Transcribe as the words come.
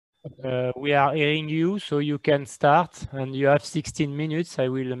We are hearing you, so you can start, and you have 16 minutes. I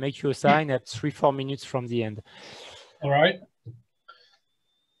will make you a sign at 3-4 minutes from the end. All right.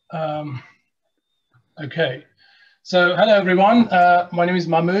 Okay. So hello, everyone. My name is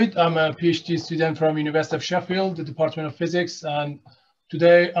Mahmoud. I'm a PhD student from University of Sheffield, the Department of Physics. And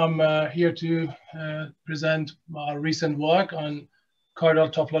today I'm here to present our recent work on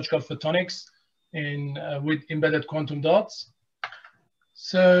chiral topological photonics with embedded quantum dots.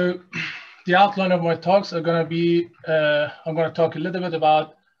 So the outline of my talks are going to be, I'm going to talk a little bit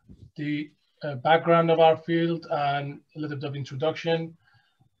about the background of our field and a little bit of introduction.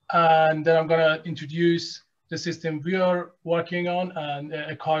 And then I'm going to introduce the system we are working on and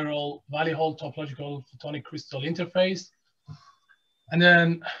a chiral valley hole topological photonic crystal interface. And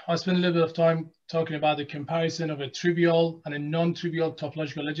then I'll spend a little bit of time talking about the comparison of a trivial and a non-trivial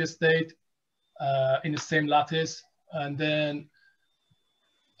topological edge state in the same lattice. And then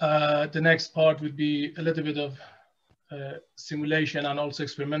the next part would be a little bit of simulation and also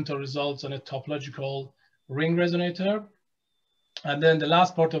experimental results on a topological ring resonator. And then the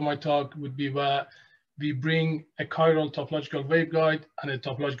last part of my talk would be where we bring a chiral topological waveguide and a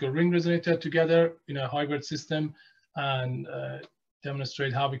topological ring resonator together in a hybrid system and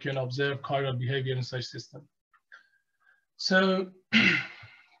demonstrate how we can observe chiral behavior in such system. So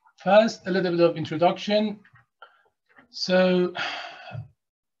first, a little bit of introduction. So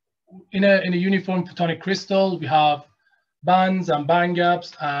in a uniform photonic crystal, we have bands and band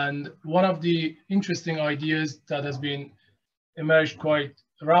gaps. And one of the interesting ideas that has been emerged quite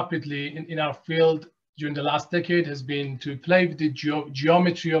rapidly in our field during the last decade has been to play with the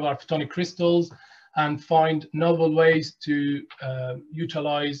geometry of our photonic crystals and find novel ways to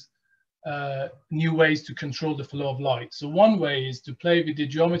utilize new ways to control the flow of light. So one way is to play with the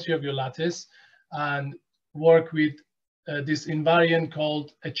geometry of your lattice and work with this invariant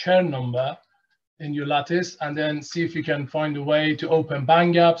called a Chern number in your lattice, and then see if you can find a way to open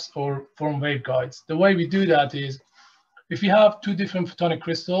band gaps or form waveguides. The way we do that is if you have two different photonic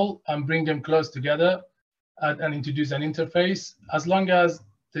crystals and bring them close together and introduce an interface, as long as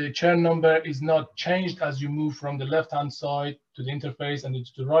the Chern number is not changed as you move from the left-hand side to the interface and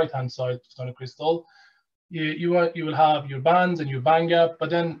to the right-hand side photonic crystal, you will have your bands and your band gap. But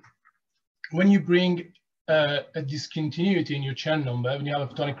then when you bring a discontinuity in your Chern number, when you have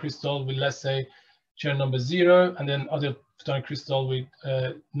a photonic crystal with, let's say, Chern number 0, and then other photonic crystal with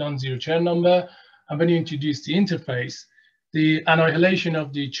non-zero Chern number, and when you introduce the interface, the annihilation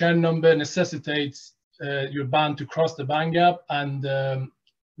of the Chern number necessitates your band to cross the band gap, and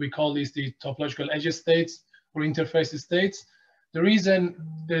we call these the topological edge states or interface states. The reason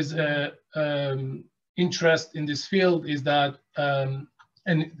there's interest in this field is that,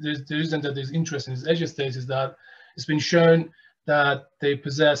 and the reason that there's interest in these edge states is that it's been shown that they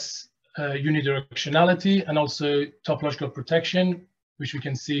possess unidirectionality and also topological protection, which we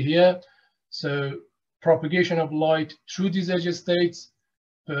can see here. So propagation of light through these edge states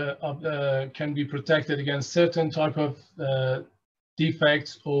can be protected against certain type of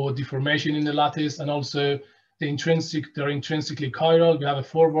defects or deformation in the lattice, and also they're intrinsically chiral. We have a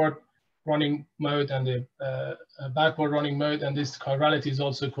forward running mode and a backward running mode, and this chirality is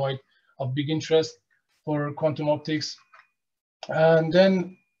also quite of big interest for quantum optics. And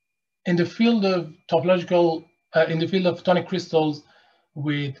then in the field of topological, in the field of photonic crystals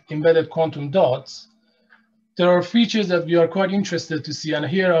with embedded quantum dots, there are features that we are quite interested to see, and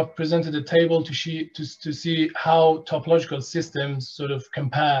here I've presented a table to see how topological systems sort of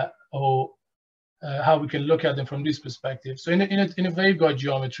compare, or how we can look at them from this perspective. So in a waveguide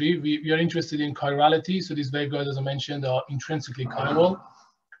geometry, we are interested in chirality. So these waveguides, as I mentioned, are intrinsically chiral.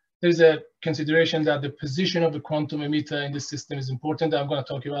 There's a consideration that the position of the quantum emitter in this system is important, that I'm going to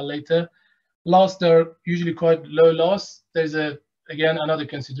talk about later. Loss, they're usually quite low loss. There's again, another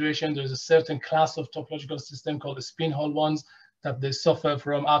consideration, there's a certain class of topological system called the spin hole ones that they suffer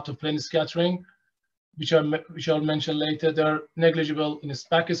from out-of-plane scattering, which I'll mention later. They're negligible in a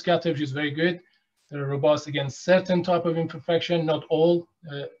Spacker scatter, which is very good. They're robust against certain type of imperfection, not all.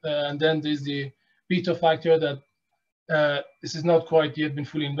 And then there's the beta factor that this is not quite yet been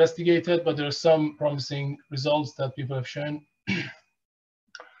fully investigated, but there are some promising results that people have shown.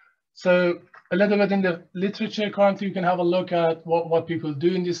 So a little bit in the literature currently, you can have a look at what people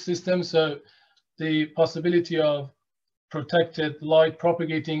do in this system. So the possibility of protected light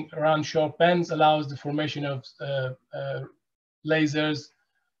propagating around sharp bends allows the formation of lasers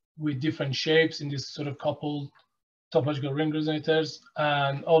with different shapes in this sort of coupled topological ring resonators.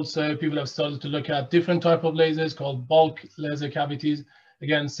 And also people have started to look at different type of lasers called bulk laser cavities.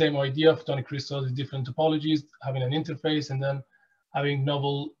 Again, same idea, photonic crystals with different topologies, having an interface, and then having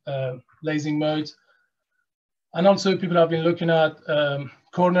novel lasing modes. And also people have been looking at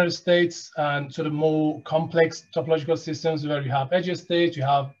corner states and sort of more complex topological systems where you have edge states, you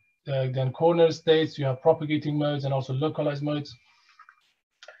have then corner states, you have propagating modes and also localized modes.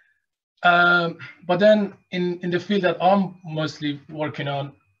 But then in the field that I'm mostly working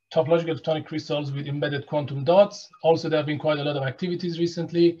on, topological photonic crystals with embedded quantum dots. Also, there have been quite a lot of activities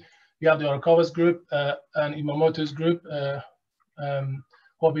recently. We have the Arakawa's group and Imamoto's group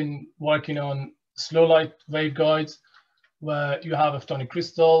who have been working on slow light waveguides, where you have a photonic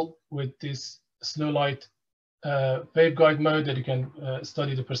crystal with this slow light waveguide mode that you can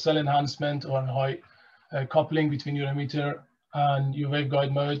study the Purcell enhancement or high coupling between your emitter and your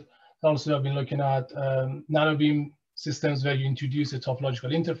waveguide mode. Also, I've been looking at nanobeam systems where you introduce a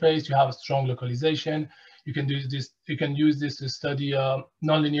topological interface, you have a strong localization. You can do this. You can use this to study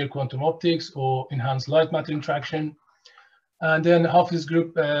nonlinear quantum optics or enhanced light matter interaction. And then Hafiz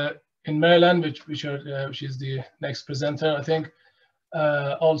group in Maryland, which is the next presenter, I think.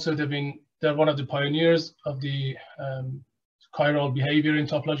 Also, they're one of the pioneers of the chiral behavior in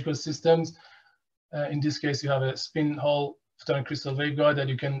topological systems. In this case, you have a spin Hall photonic crystal waveguide that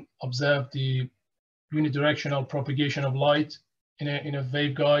you can observe the unidirectional propagation of light in a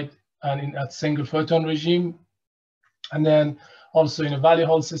waveguide and at single photon regime. And then also in a Valley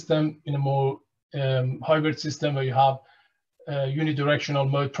Hall system, in a more hybrid system where you have unidirectional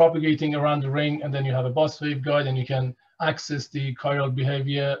mode propagating around the ring, and then you have a bus waveguide and you can access the chiral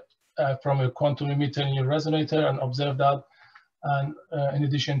behavior from a quantum emitter in your resonator and observe that. And in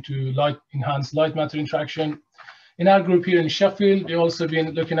addition to enhanced light matter interaction. In our group here in Sheffield, we've also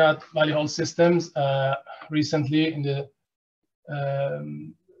been looking at Valley Hall systems recently in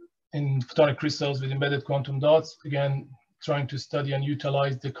photonic crystals with embedded quantum dots, again, trying to study and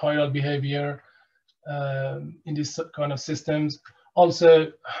utilize the chiral behavior in this kind of systems.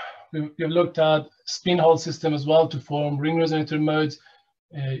 Also, we've looked at spin Hall system as well to form ring resonator modes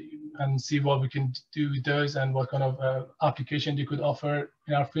and see what we can do with those and what kind of application they could offer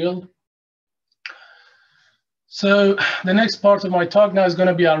in our field. So the next part of my talk now is going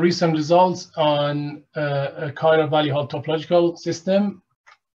to be our recent results on a chiral Valley Hall topological system.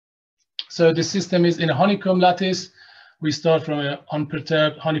 So the system is in a honeycomb lattice. We start from an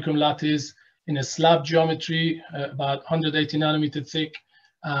unperturbed honeycomb lattice in a slab geometry, about 180 nanometer thick,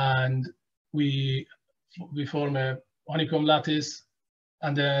 and we form a honeycomb lattice,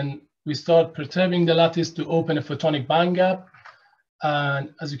 and then we start perturbing the lattice to open a photonic band gap.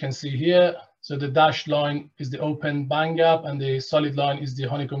 And as you can see here, so the dashed line is the open band gap, and the solid line is the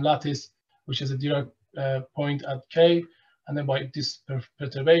honeycomb lattice, which is a direct point at K. And then by this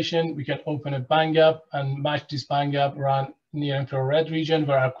perturbation, we can open a band gap and match this band gap around near infrared region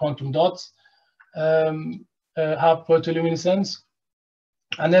where our quantum dots have photoluminescence.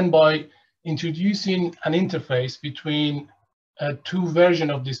 And then by introducing an interface between two versions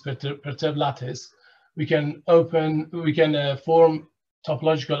of this perturbed lattice, we can form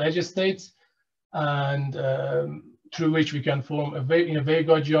topological edge states, and through which we can form in a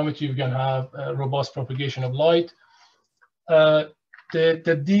waveguide geometry, we can have a robust propagation of light.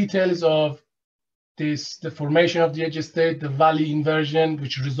 The details of the formation of the edge state, the Valley inversion,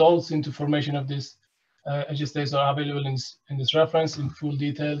 which results into formation of this edge states, are available in this reference in full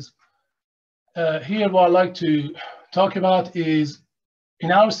details. Here, what I'd like to talk about is,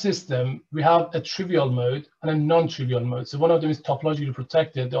 in our system, we have a trivial mode and a non-trivial mode. So one of them is topologically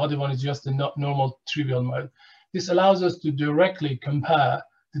protected. The other one is just a normal trivial mode. This allows us to directly compare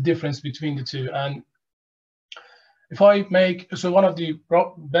the difference between the two. And if I so one of the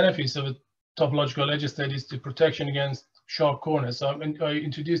benefits of a topological edge state is the protection against sharp corners. So I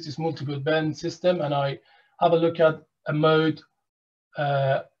introduced this multiple bend system, and I have a look at a mode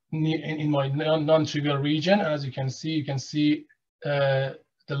in my non-trivial region. And as you can see the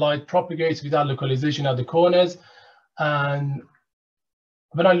light propagates without localization at the corners. And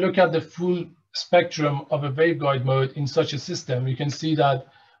when I look at the full spectrum of a waveguide mode in such a system, you can see that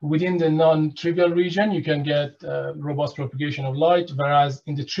within the non-trivial region, you can get robust propagation of light, whereas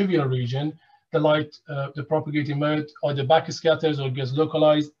in the trivial region, the light, the propagating mode either backscatters or gets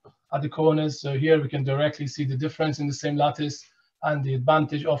localized at the corners. So here we can directly see the difference in the same lattice and the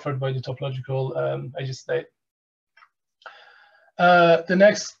advantage offered by the topological edge state. The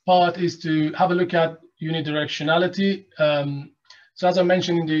next part is to have a look at unidirectionality. So as I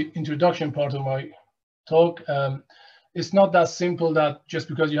mentioned in the introduction part of my talk, it's not that simple that just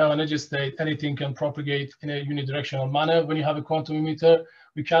because you have an edge state, anything can propagate in a unidirectional manner. When you have a quantum emitter,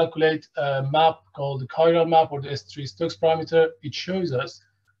 we calculate a map called the chiral map, or the S3 Stokes parameter. It shows us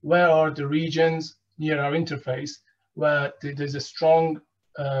where are the regions near our interface where there's a strong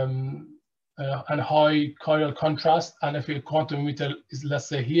and high chiral contrast, and if your quantum emitter is, let's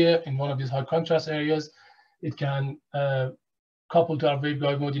say, here in one of these high contrast areas, it can couple to our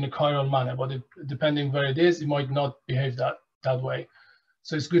waveguide mode in a chiral manner, but depending where it is, it might not behave that way.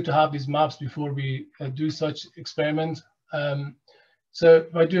 So it's good to have these maps before we do such experiments. So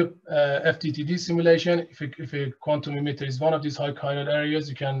if I do FTTD simulation, if a quantum emitter is one of these high chiral areas,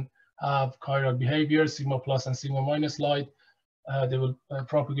 you can have chiral behavior, sigma plus and sigma minus light. They will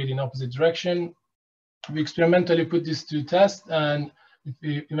propagate in opposite direction. We experimentally put this to test, and if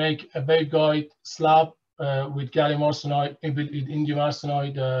we make a waveguide slab with gallium arsenide, with indium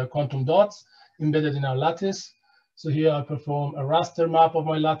arsenide quantum dots embedded in our lattice. So here I perform a raster map of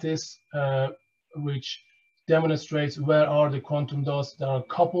my lattice, which demonstrates where are the quantum dots that are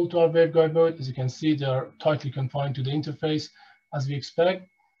coupled to our waveguide mode. As you can see, they are tightly confined to the interface as we expect.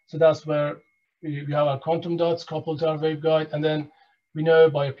 So that's where we have our quantum dots coupled to our waveguide, and then we know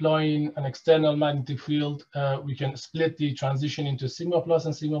by applying an external magnetic field, we can split the transition into sigma plus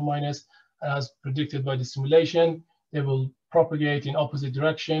and sigma minus. As predicted by the simulation, they will propagate in opposite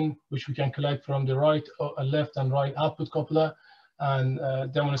direction, which we can collect from the right, left and right output coupler, and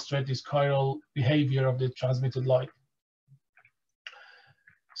demonstrate this chiral behavior of the transmitted light.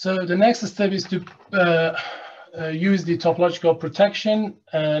 So the next step is to use the topological protection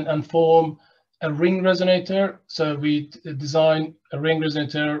and form a ring resonator. So we design a ring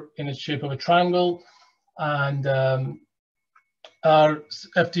resonator in the shape of a triangle, and our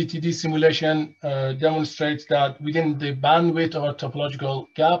FTTD simulation demonstrates that within the bandwidth of our topological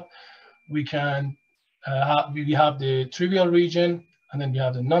gap, we can we have the trivial region, and then we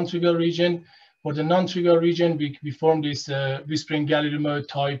have the non-trivial region. For the non-trivial region, we form this whispering gallery mode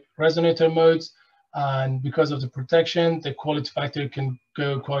type resonator modes, and because of the protection, the quality factor can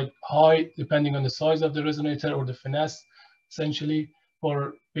go quite high depending on the size of the resonator or the finesse. Essentially,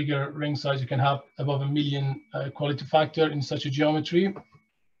 for bigger ring size, you can have above 1 million quality factor in such a geometry.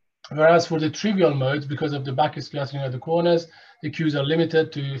 Whereas for the trivial modes, because of the back scattering of the corners, the Qs are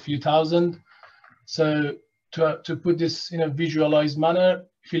limited to a few thousand. So to put this in a visualized manner,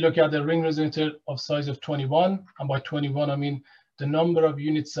 if you look at the ring resonator of size of 21, and by 21 I mean the number of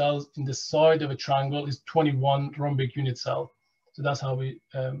unit cells in the side of a triangle is 21 rhombic unit cell. So that's how we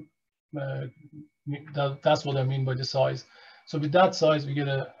that's what I mean by the size. So with that size, we get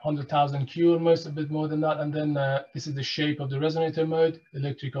 100,000 Q, almost a bit more than that. And then this is the shape of the resonator mode,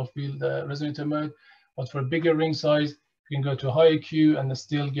 electrical field resonator mode. But for a bigger ring size, you can go to a higher Q and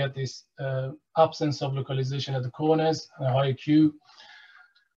still get this absence of localization at the corners and a higher Q.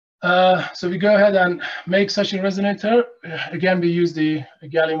 So we go ahead and make such a resonator. Again, we use the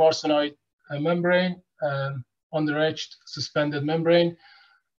gallium arsenide membrane, under-etched suspended membrane.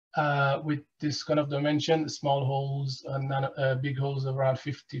 With this kind of dimension, small holes and big holes of around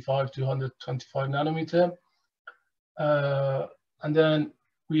 55 to 125 nanometer. And then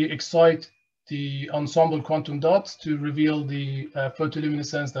we excite the ensemble quantum dots to reveal the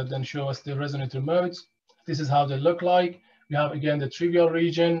photoluminescence that then show us the resonator modes. This is how they look like. We have, again, the trivial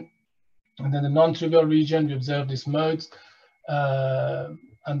region, and then the non-trivial region. We observe these modes.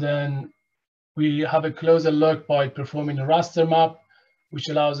 And then we have a closer look by performing a raster map, which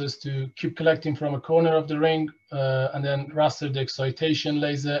allows us to keep collecting from a corner of the ring and then raster the excitation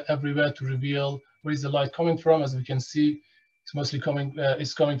laser everywhere to reveal where is the light coming from. As we can see, it's mostly coming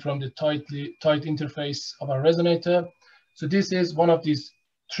from the tight interface of our resonator. So this is one of these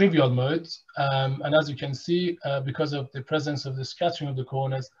trivial modes. And as you can see, because of the presence of the scattering of the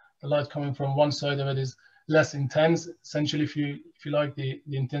corners, the light coming from one side of it is less intense. Essentially, if you like, the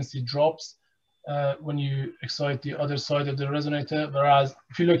intensity drops when you excite the other side of the resonator. Whereas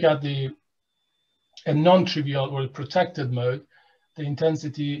if you look at a non-trivial or protected mode, the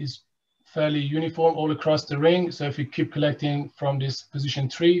intensity is fairly uniform all across the ring. So if you keep collecting from this position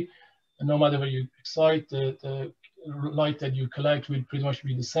 3, and no matter where you excite, the light that you collect will pretty much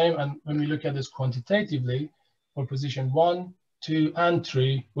be the same. And when we look at this quantitatively, for position 1, 2, and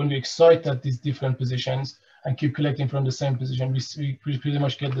 3, when we excite at these different positions and keep collecting from the same position, we pretty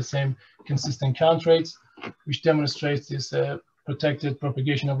much get the same consistent count rates, which demonstrates this protected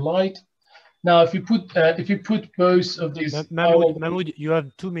propagation of light. Now, if you put both of these, Mahmoud, you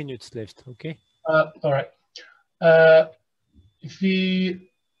have 2 minutes left. Okay. All right. If we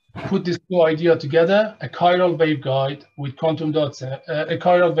put this two idea together, a chiral waveguide with quantum dots, a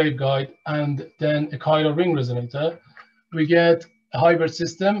chiral waveguide, and then a chiral ring resonator, we get a hybrid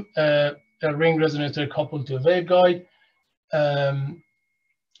system, a ring resonator coupled to a waveguide.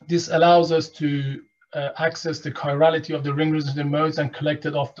 This allows us to access the chirality of the ring resonator modes and collect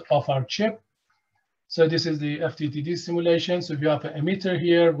it off our chip. So this is the FTTD simulation. So if you have an emitter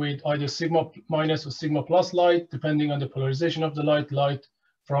here with either sigma minus or sigma plus light, depending on the polarization of the light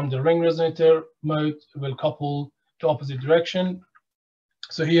from the ring resonator mode will couple to opposite direction.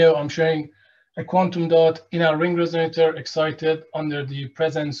 So here I'm showing a quantum dot in our ring resonator excited under the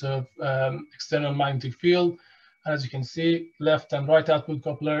presence of external magnetic field. As you can see, left and right output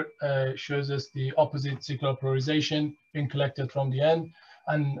coupler shows us the opposite circular polarization being collected from the end.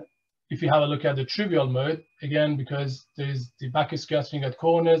 And if you have a look at the trivial mode, again, because there's the back scattering at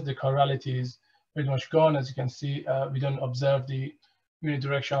corners, the chirality is pretty much gone. As you can see, we don't observe the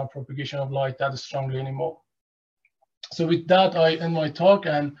unidirectional propagation of light that strongly anymore. So with that, I end my talk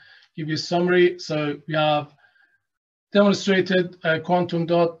and give you a summary. So we have demonstrated a quantum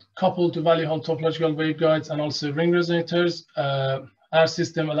dot coupled to valley hall topological waveguides and also ring resonators. Our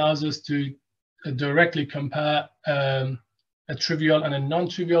system allows us to directly compare a trivial and a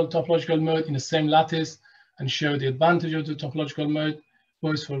non-trivial topological mode in the same lattice and show the advantage of the topological mode,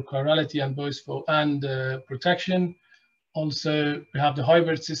 both for chirality and both for protection. Also, we have the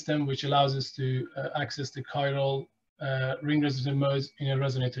hybrid system, which allows us to access the chiral ring resonator modes in a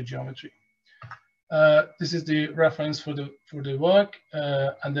resonator geometry. This is the reference for the work,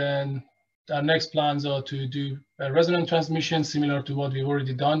 and then our next plans are to do a resonant transmission similar to what we've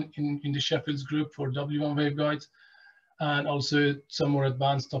already done in the Sheffield's group for W1 waveguides, and also some more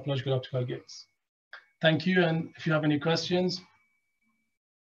advanced topological optical gates. Thank you, and if you have any questions.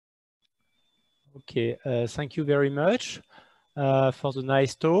 Okay, thank you very much for the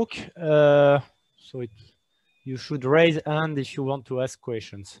nice talk. You should raise hand if you want to ask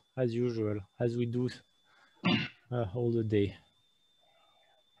questions, as usual, as we do all the day.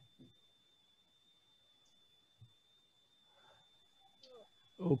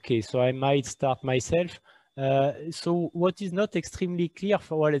 Okay, so I might start myself. So what is not extremely clear,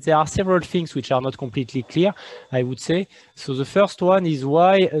 well, there are several things which are not completely clear, I would say. So the first one is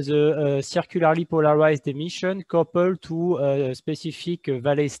why the circularly polarized emission coupled to a specific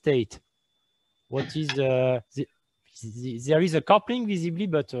Valley state. What is there is a coupling visibly,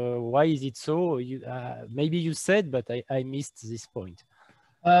 but why is it so? Maybe you said, but I missed this point.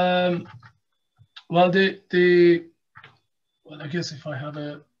 Well, well, I guess if I have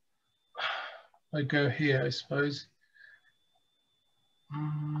I go here, I suppose.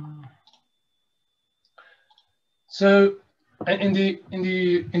 So in the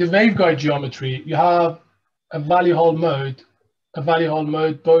waveguide geometry, you have a valley hall mode,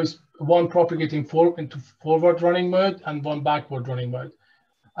 both one propagating into forward running mode and one backward running mode.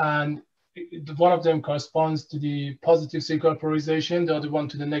 And one of them corresponds to the positive circular polarization, the other one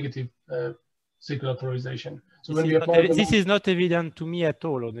to the negative circular polarization. So this is not evident to me at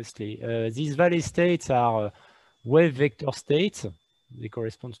all, honestly. These valley states are wave vector states. They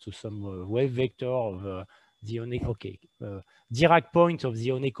correspond to some wave vector of the Dirac point of the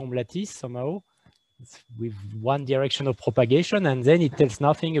Honeycomb lattice somehow, with one direction of propagation, and then it tells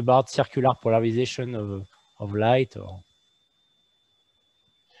nothing about circular polarization of light. Or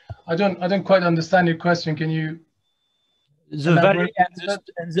I don't quite understand your question. Can you? The valley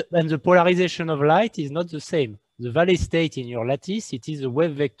and the polarization of light is not the same. The valley state in your lattice, it is a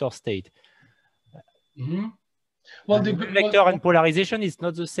wave vector state. Mm-hmm. Well, the wave vector and polarization is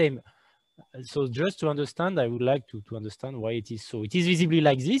not the same. So just to understand, I would like to understand why it is so. It is visibly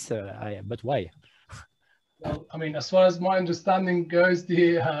like this, but why? Well, I mean, as far as my understanding goes, in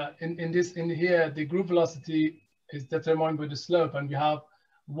here, the group velocity is determined by the slope, and we have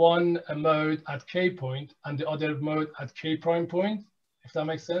one mode at K point and the other mode at K prime point, if that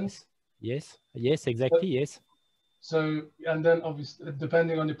makes sense. Yes, exactly, yes. So, and then obviously,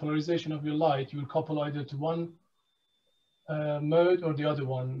 depending on the polarization of your light, you will couple either to one mode or the other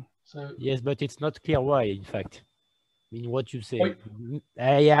one. So yes, but it's not clear why, in fact. I mean, what you say.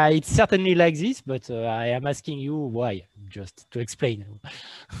 Yeah, it's certainly like this, but I am asking you why, just to explain.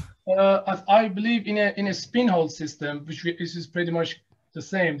 I believe in a spin hole system, which is pretty much the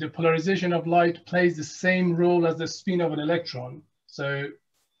same. The polarization of light plays the same role as the spin of an electron. So,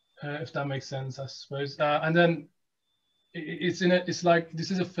 if that makes sense, I suppose. And then it's like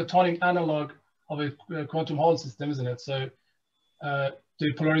this is a photonic analog of a quantum Hall system, isn't it? So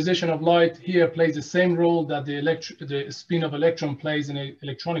the polarization of light here plays the same role that the spin of electron plays in an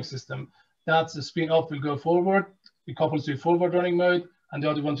electronic system. That's the spin up will go forward, it couples to a forward running mode, and the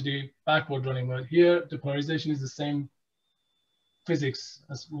other one to the backward running mode. Here, the polarization is the same physics.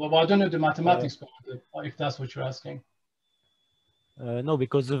 Well, I don't know the mathematics, if that's what you're asking. No,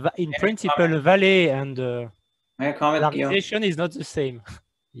 because in principle, the valley and polarization is not the same.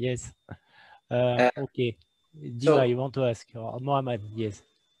 Yes. Okay. Diva, you want to ask? Or Mohammed, yes.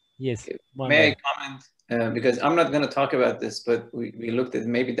 Yes. Okay. May I comment? Because I'm not going to talk about this, but we looked at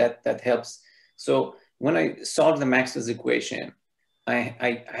maybe that helps. So when I solve the Maxwell's equation,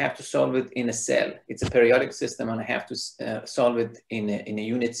 I have to solve it in a cell. It's a periodic system, and I have to solve it in a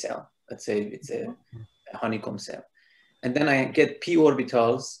unit cell. Let's say it's a honeycomb cell. And then I get p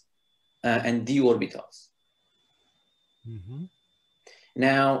orbitals and d orbitals. Mm-hmm.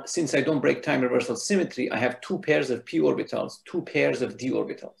 Now, since I don't break time reversal symmetry, I have 2 pairs of p orbitals, 2 pairs of d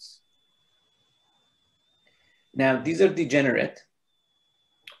orbitals. Now, these are degenerate.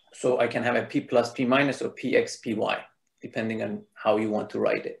 So I can have a p plus, p minus, or px, py, depending on how you want to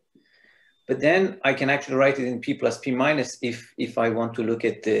write it. But then I can actually write it in p plus, p minus if I want to look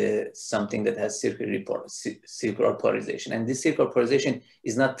at something that has circular polarization. And this circular polarization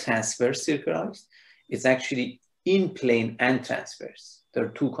is not transverse circularized. It's actually in plane and transverse. There are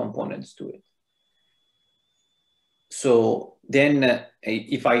 2 components to it. So then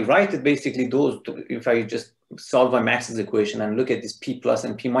if I write it basically if I just solve my Maxwell's equation and look at this p plus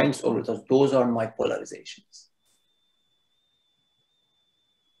and p minus orbitals, those are my polarizations.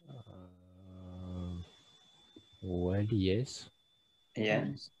 Well, yes.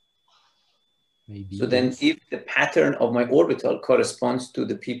 Yes. Maybe. So then yes. if the pattern of my orbital corresponds to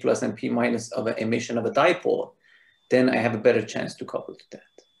the p plus and p minus of an emission of a dipole, then I have a better chance to couple to that.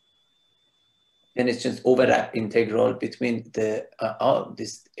 Then it's just overlap integral between the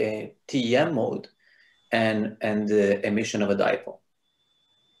this TEM mode and the emission of a dipole.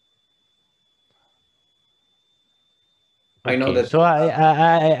 Okay. I know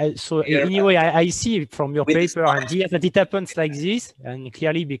that. So anyway, I see from your paper and here that it happens like this, and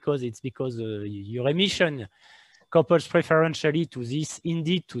clearly because your emission couples preferentially to this,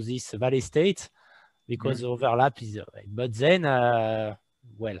 indeed, to this valley state, because the overlap is. But then,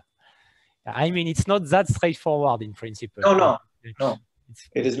 well, I mean, it's not that straightforward in principle. No,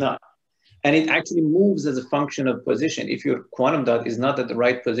 it is not. And it actually moves as a function of position. If your quantum dot is not at the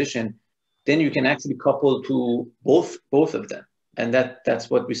right position, then you can actually couple to both of them. And that's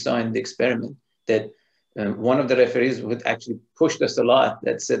what we saw in the experiment, that one of the referees would actually pushed us a lot,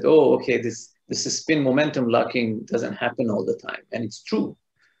 that said, oh, okay, this is spin momentum locking doesn't happen all the time. And it's true.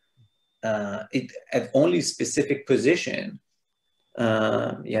 It at only specific position.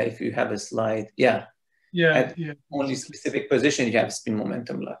 If you have a slide, at only specific position, you have spin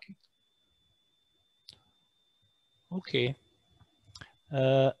momentum locking. Okay.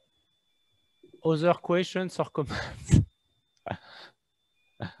 Other questions or comments?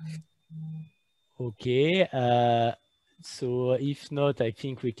 Okay. So if not, I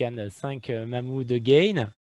think we can thank Mahmoud again.